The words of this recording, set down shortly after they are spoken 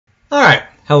Alright,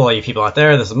 hello you people out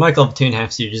there, this is Michael of 2.5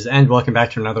 Stooges, and welcome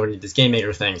back to another one of these Game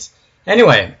Maker things.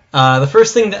 Anyway, the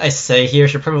first thing that I say here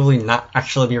should probably not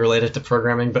actually be related to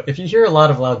programming, but if you hear a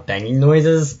lot of loud banging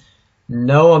noises,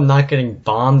 no, I'm not getting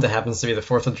bombed. It happens to be the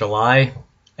 4th of July,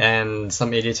 and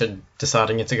some idiots are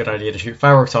deciding it's a good idea to shoot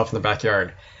fireworks off in the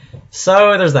backyard.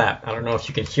 So there's that. I don't know if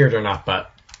you can hear it or not,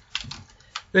 but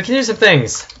we can do some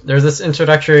things. There's this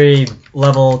introductory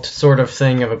level sort of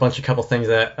thing of a couple things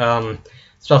that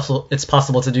it's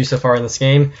possible to do so far in this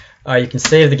game. You can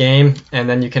save the game, and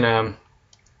then you can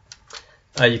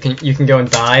go and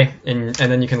die, and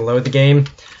then you can load the game.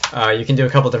 You can do a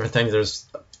couple different things. There's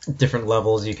different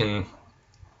levels. You can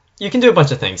do a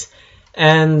bunch of things.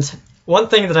 And one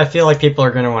thing that I feel like people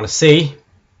are going to want to see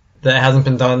that hasn't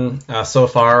been done so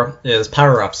far is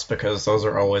power-ups, because those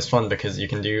are always fun, because you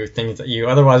can do things that you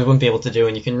otherwise wouldn't be able to do,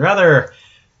 and you can rather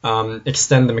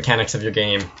extend the mechanics of your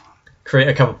game. Create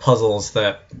a couple puzzles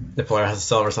that the player has to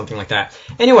solve or something like that.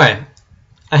 Anyway,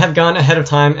 I have gone ahead of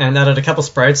time and added a couple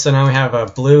sprites, so now we have a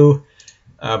blue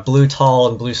tall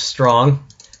and blue strong.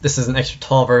 This is an extra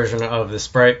tall version of the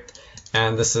sprite,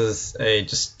 and this is a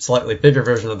just slightly bigger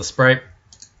version of the sprite.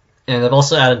 And I've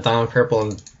also added diamond purple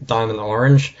and diamond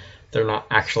orange. They're not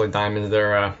actually diamonds,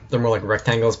 they're more like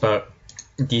rectangles, but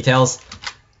details.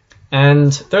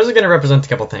 And those are going to represent a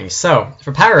couple things. So,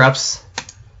 for power-ups,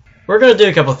 we're going to do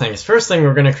a couple things. First thing,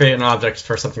 we're going to create an object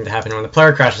for something to happen when the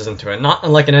player crashes into it. Not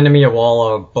like an enemy, a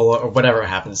wall, a bullet, or whatever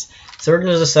happens. So we're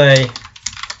going to just say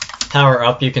power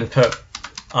up. You can put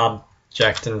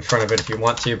object in front of it if you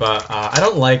want to, but I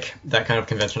don't like that kind of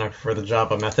convention. I prefer the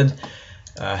Java method.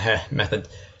 Method.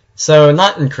 So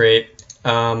not in create.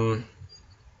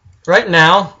 Right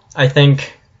now, I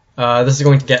think this is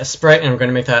going to get a sprite, and we're going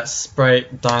to make that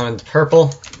sprite diamond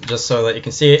purple, just so that you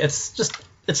can see it.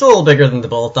 It's a little bigger than the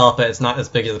bullet doll, but it's not as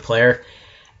big as the player.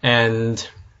 And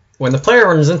when the player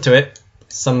runs into it,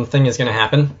 something is going to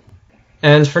happen.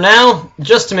 And for now,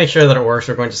 just to make sure that it works,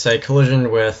 we're going to say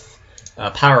collision with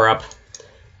power up,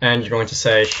 and you're going to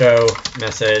say show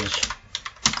message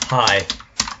hi.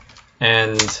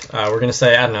 And we're going to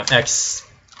say, I don't know, x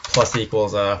plus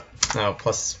equals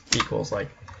like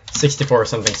 64 or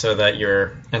something, so that you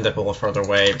end up a little further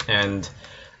away, and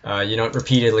you don't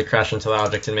repeatedly crash into the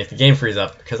object and make the game freeze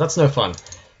up, because that's no fun.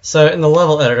 So in the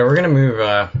level editor, we're going to move,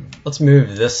 let's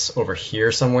move this over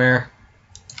here somewhere.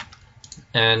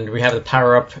 And we have the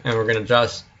power up, and we're going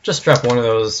to just drop one of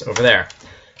those over there.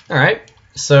 Alright,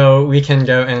 so we can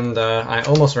go and, I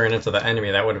almost ran into the enemy.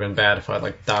 That would have been bad if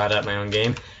I died at my own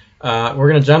game. We're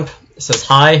going to jump, it says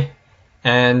hi,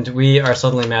 and we are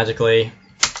suddenly magically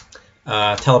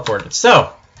teleported.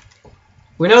 So,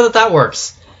 we know that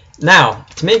works. Now,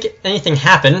 to make anything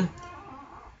happen,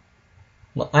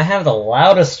 well, I have the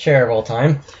loudest chair of all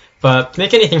time, but to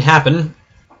make anything happen,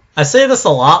 I say this a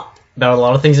lot about a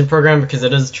lot of things in programming, because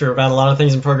it is true about a lot of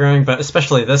things in programming, but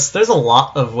especially this. There's a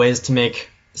lot of ways to make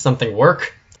something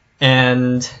work,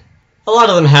 and a lot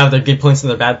of them have their good points and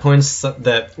their bad points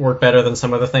that work better than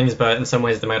some other things, but in some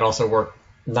ways they might also work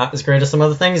not as great as some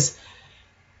other things.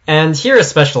 And here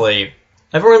especially,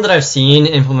 everyone that I've seen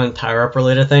implement power-up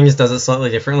related things does it slightly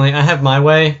differently. I have my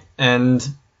way, and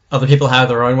other people have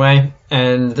their own way,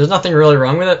 and there's nothing really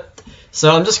wrong with it.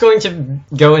 So I'm just going to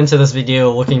go into this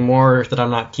video looking more that I'm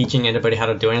not teaching anybody how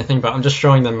to do anything, but I'm just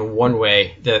showing them one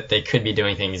way that they could be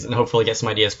doing things, and hopefully get some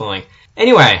ideas flowing.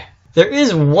 Anyway, there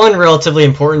is one relatively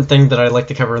important thing that I'd like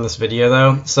to cover in this video,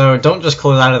 though, so don't just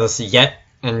close out of this yet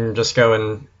and just go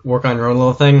and work on your own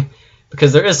little thing,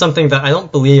 because there is something that I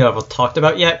don't believe I've talked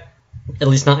about yet, at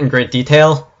least not in great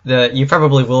detail, that you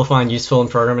probably will find useful in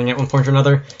programming at one point or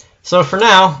another. So for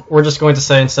now, we're just going to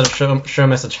say, instead of show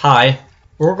message hi,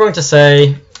 we're going to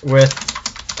say with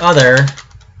other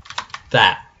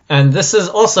that. And this is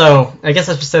also, I guess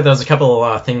I should say there's a couple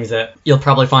of things that you'll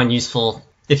probably find useful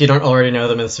if you don't already know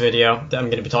them in this video that I'm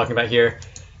going to be talking about here.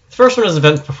 The first one is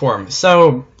event perform.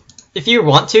 So if you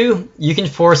want to, you can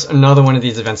force another one of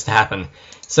these events to happen.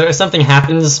 So if something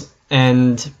happens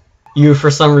and you,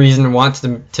 for some reason, want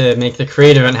to make the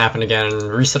create event happen again and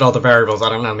reset all the variables, I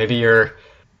don't know, maybe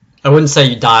I wouldn't say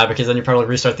you die, because then you probably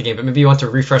restart the game, but maybe you want to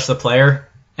refresh the player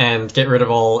and get rid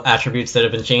of all attributes that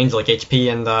have been changed, like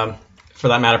HP and, for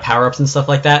that matter, power-ups and stuff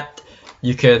like that.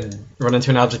 You could run into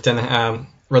an object and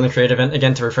run the create event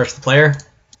again to refresh the player.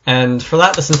 And for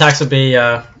that, the syntax would be,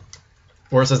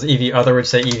 where it says ev other, we'd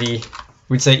say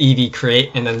ev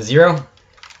create and then 0,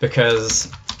 because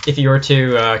if you were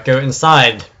to go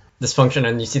inside this function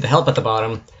and you see the help at the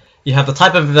bottom, you have the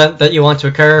type of event that you want to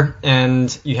occur,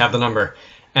 and you have the number.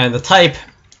 And the type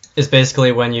is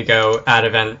basically when you go add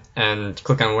event and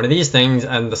click on one of these things,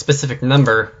 and the specific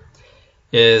number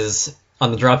is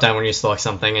on the drop down when you select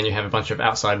something and you have a bunch of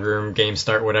outside room, game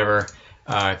start, whatever,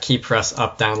 key press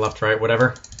up, down, left, right,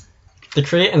 whatever. The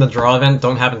create and the draw event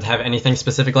don't happen to have anything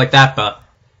specific like that, but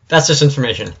that's just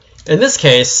information. In this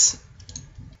case,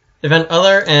 event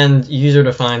other and user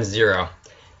defines 0.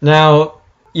 Now,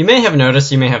 you may have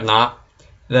noticed, you may have not,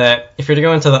 that if you're to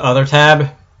go into the other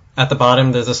tab, at the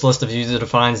bottom there's this list of user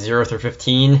defines 0 through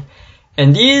 15,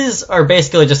 and these are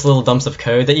basically just little dumps of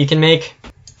code that you can make.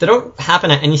 They don't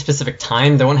happen at any specific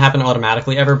time, they won't happen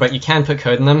automatically ever, but you can put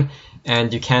code in them,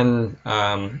 and you can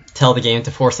tell the game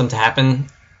to force them to happen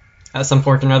at some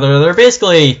point or another. They're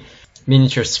basically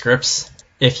miniature scripts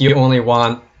if you only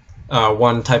want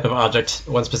one type of object,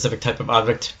 one specific type of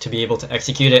object to be able to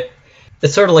execute it.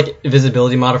 It's sort of like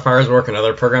visibility modifiers work in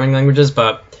other programming languages,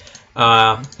 but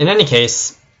in any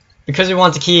case, because we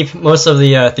want to keep most of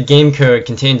the game code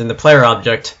contained in the player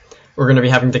object, we're going to be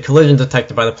having the collision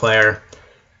detected by the player,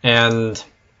 and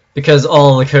because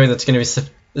all the code that's going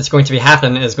to be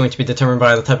happen is going to be determined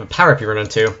by the type of power-up you run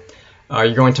into,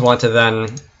 you're going to want to then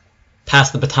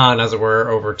pass the baton, as it were,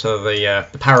 over to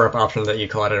the power-up option that you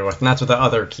collided with, and that's what the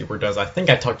other keyword does. I think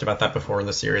I talked about that before in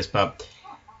the series, but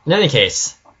in any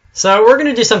case. So we're going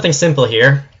to do something simple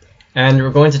here, and we're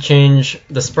going to change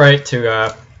the sprite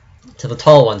to the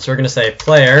tall one. So we're going to say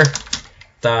player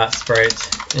dot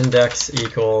sprite index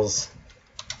equals.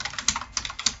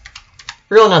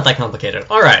 Really not that complicated.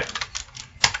 All right,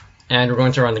 and we're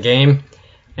going to run the game.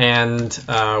 And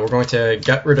we're going to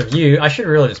get rid of you. I should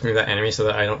really just move that enemy so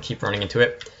that I don't keep running into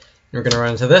it. We're going to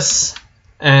run into this,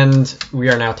 and we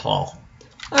are now tall.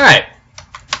 Alright.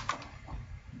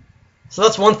 So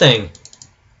that's one thing.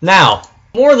 Now,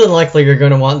 more than likely you're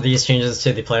going to want these changes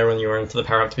to the player when you run into the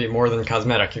power-up to be more than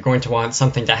cosmetic. You're going to want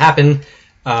something to happen,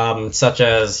 such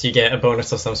as you get a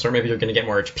bonus of some sort. Maybe you're going to get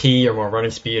more HP, or more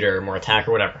running speed, or more attack,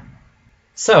 or whatever.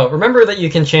 So, remember that you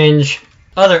can change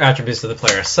other attributes of the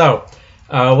player. So,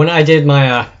 when I did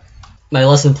my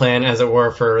lesson plan, as it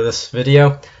were, for this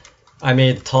video, I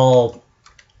made the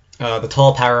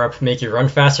tall power-up make you run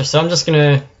faster. So I'm just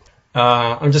going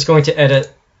to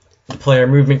edit the player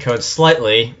movement code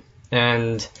slightly,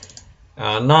 and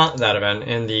not that event.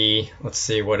 In the, let's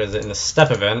see, what is it, in the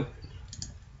step event,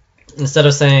 instead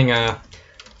of saying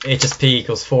HSP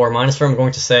equals 4 minus 4, I'm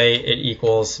going to say it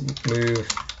equals move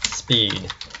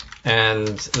speed, and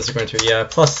this is going to be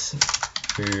plus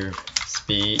move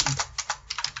speed.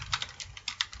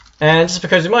 And just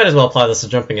because you might as well apply this to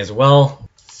jumping as well,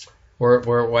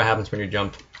 what happens when you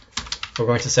jump? We're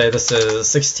going to say this is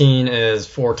 16 is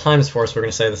 4 times 4, so we're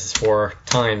going to say this is 4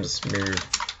 times move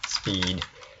speed.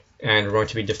 And we're going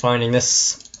to be defining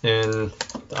this in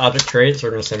the object trait, so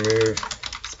we're going to say move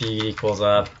speed equals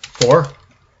 4.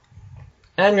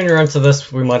 And when you run to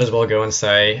this, we might as well go and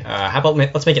say, how about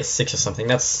let's make it 6 or something.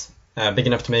 That's big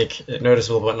enough to make it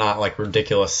noticeable, but not like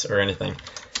ridiculous or anything.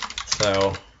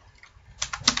 So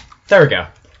there we go.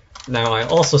 Now I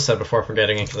also said before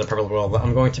forgetting into the purple world that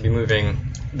I'm going to be moving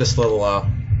this little.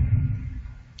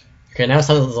 Okay, now it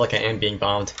sounds like I am being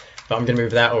bombed, but I'm going to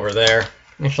move that over there.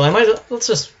 Actually, let's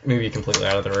just move you completely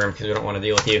out of the room because we don't want to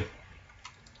deal with you.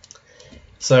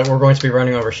 So we're going to be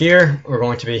running over here. We're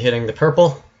going to be hitting the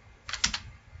purple,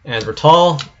 and we're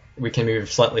tall. We can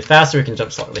move slightly faster. We can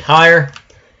jump slightly higher.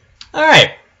 All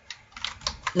right.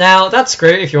 Now that's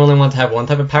great if you only want to have one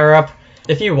type of power up.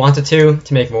 If you wanted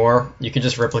to make more, you could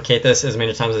just replicate this as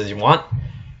many times as you want,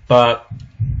 but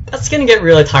that's going to get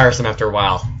really tiresome after a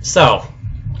while. So,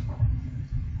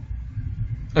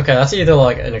 okay, that's either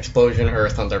like an explosion or a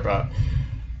thunder, but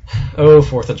oh,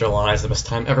 4th of July is the best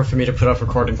time ever for me to put up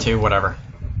recording too, whatever.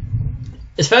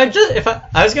 If I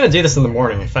was going to do this in the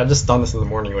morning, if I'd just done this in the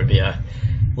morning, it would be a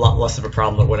lot less of a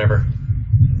problem, but whatever.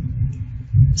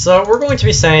 So we're going to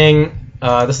be saying,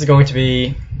 this is going to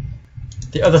be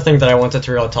the other thing that I wanted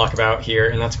to really talk about here,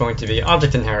 and that's going to be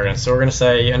object inheritance. So we're going to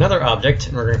say another object,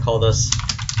 and we're going to call this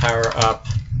power up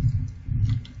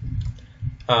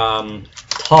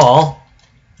tall,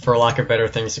 for lack of better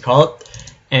things to call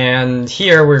it. And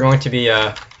here we're going to be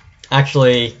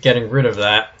actually getting rid of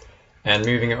that and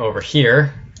moving it over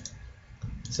here.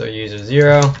 So user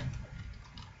 0.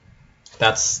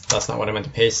 That's not what I meant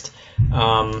to paste.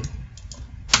 I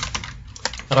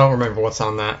don't remember what's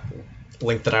on that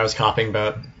link that I was copying,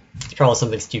 but it's probably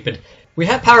something stupid. We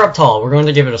have power up tall. We're going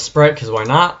to give it a sprite because why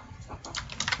not?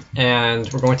 And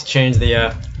we're going to change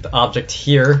the object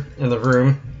here in the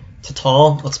room to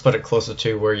tall. Let's put it closer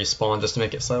to where you spawn just to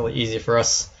make it slightly easier for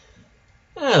us.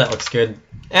 That looks good.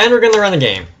 And we're going to run the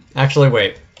game. Actually,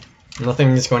 wait. Nothing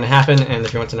is going to happen, and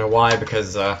if you want to know why,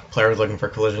 because player is looking for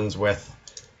collisions with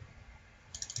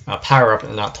power up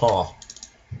and not tall.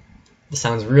 This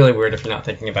sounds really weird if you're not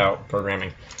thinking about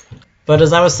programming. But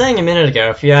as I was saying a minute ago,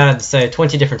 if you had, say,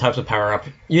 20 different types of power-up,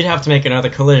 you'd have to make another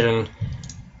collision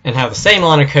and have the same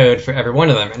line of code for every one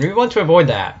of them, and we want to avoid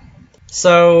that.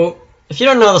 So, if you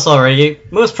don't know this already,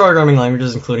 most programming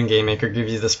languages, including GameMaker, give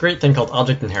you this great thing called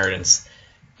object inheritance.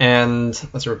 And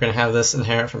let's see, we're going to have this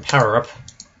inherit from power-up,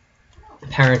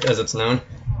 parent as it's known.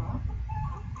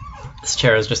 This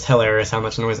chair is just hilarious how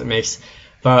much noise it makes.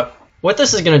 But what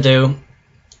this is going to do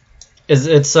is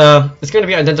it's going to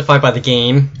be identified by the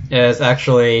game as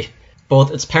actually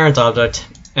both its parent object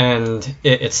and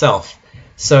it itself.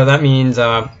 So that means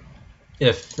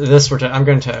if this were to, I'm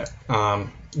going to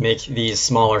make these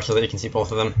smaller so that you can see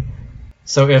both of them.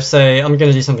 So if, say, I'm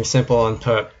going to do something simple and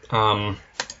put,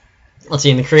 let's see,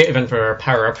 in the create event for our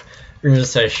power up, we're going to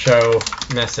just say show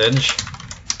message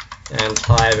and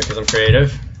hi because I'm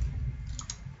creative.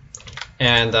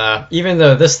 And even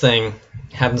though this thing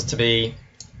happens to be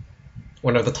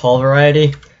one of the tall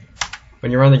variety,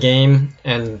 when you run the game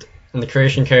and in the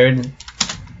creation code,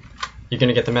 you're going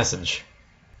to get the message.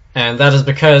 And that is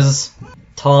because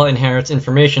tall inherits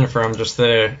information from just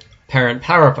the parent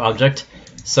power-up object,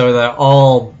 so that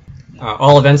all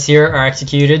events here are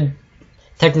executed,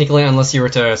 technically, unless you were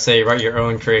to, say, write your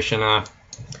own creation,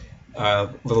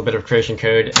 little bit of creation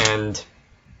code, and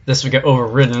this would get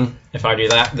overridden. If I do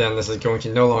that, then this is going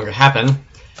to no longer happen.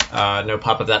 No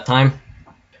pop-up that time.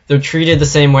 They're treated the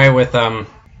same way with, I'm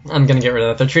going to get rid of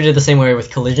that. They're treated the same way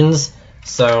with collisions,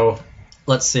 so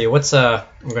let's see, I'm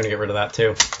going to get rid of that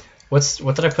too.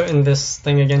 What did I put in this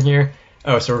thing again here?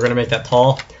 Oh, so we're going to make that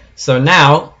tall. So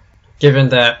now, given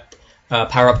that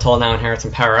power-up tall now inherits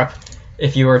from power-up,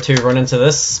 if you were to run into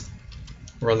this,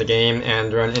 run the game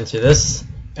and run into this,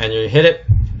 and you hit it,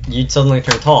 you'd suddenly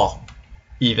turn tall.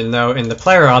 Even though in the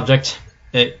player object,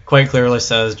 it quite clearly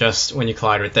says just when you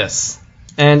collide with this.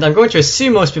 And I'm going to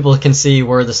assume most people can see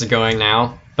where this is going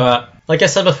now, but like I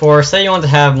said before, say you want to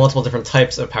have multiple different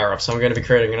types of power-ups. So I'm going to be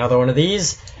creating another one of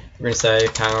these. We're going to say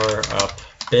power up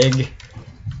big,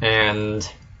 and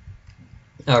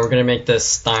we're going to make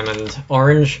this diamond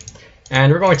orange,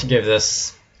 and we're going to give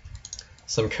this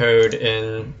some code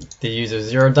in the user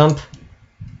zero dump.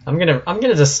 I'm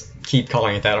gonna just keep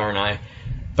calling it that, aren't I?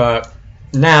 But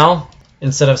now,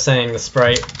 instead of saying the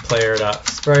sprite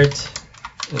player.sprite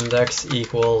index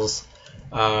equals,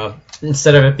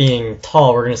 instead of it being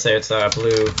tall, we're going to say it's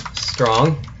blue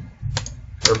strong,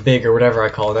 or big, or whatever I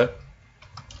called it.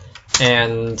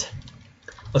 And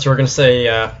that's what we're going to say,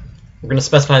 we're going to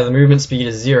specify the movement speed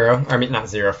is 0, I mean not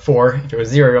 0, 4. If it was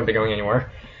 0, it wouldn't be going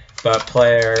anywhere. But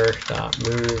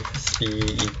player.move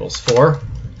speed equals 4.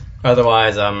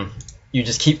 Otherwise, you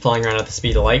just keep flying around at the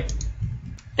speed of light.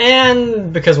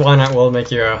 And because why not, we'll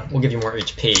give you more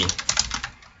HP.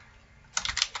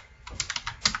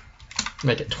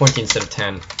 Make it 20 instead of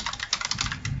 10.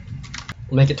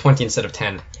 We'll make it 20 instead of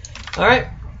 10. Alright,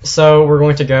 so we're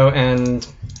going to go and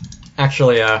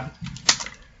actually,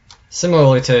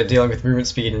 similarly to dealing with movement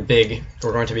speed and big,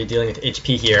 we're going to be dealing with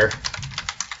HP here.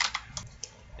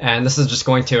 And this is just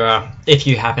going to, if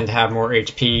you happen to have more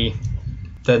HP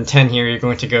than 10 here, you're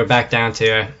going to go back down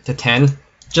to 10.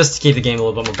 Just to keep the game a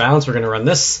little bit more balanced, we're going to run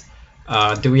this.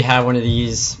 Do we have one of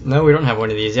these? No, we don't have one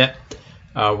of these yet.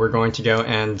 We're going to go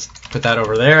and put that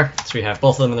over there, so we have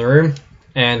both of them in the room.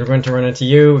 And we're going to run into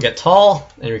you, we get tall,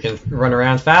 and we can run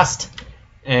around fast.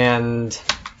 And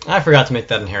I forgot to make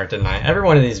that inherit, didn't I? Every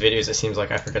one of these videos, it seems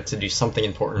like I forgot to do something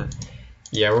important.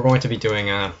 Yeah, we're going to be doing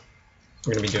that,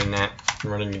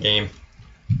 and running the game.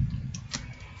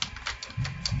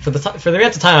 For the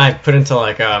amount of time I put into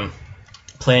like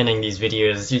planning these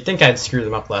videos, you'd think I'd screw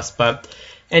them up less. But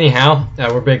anyhow,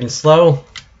 we're big and slow,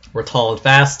 we're tall and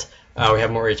fast. We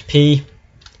have more HP,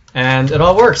 and it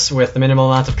all works with the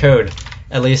minimal amount of code,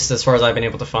 at least as far as I've been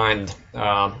able to find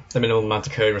the minimal amount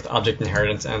of code with object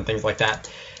inheritance and things like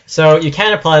that. So you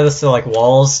can apply this to like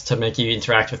walls to make you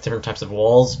interact with different types of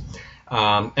walls,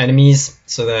 enemies,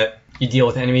 so that you deal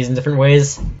with enemies in different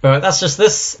ways. But that's just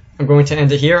this. I'm going to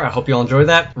end it here. I hope you all enjoyed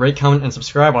that. Rate, comment, and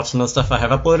subscribe. Watch some of the stuff I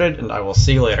have uploaded, and I will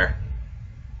see you later.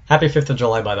 Happy 5th of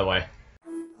July, by the way.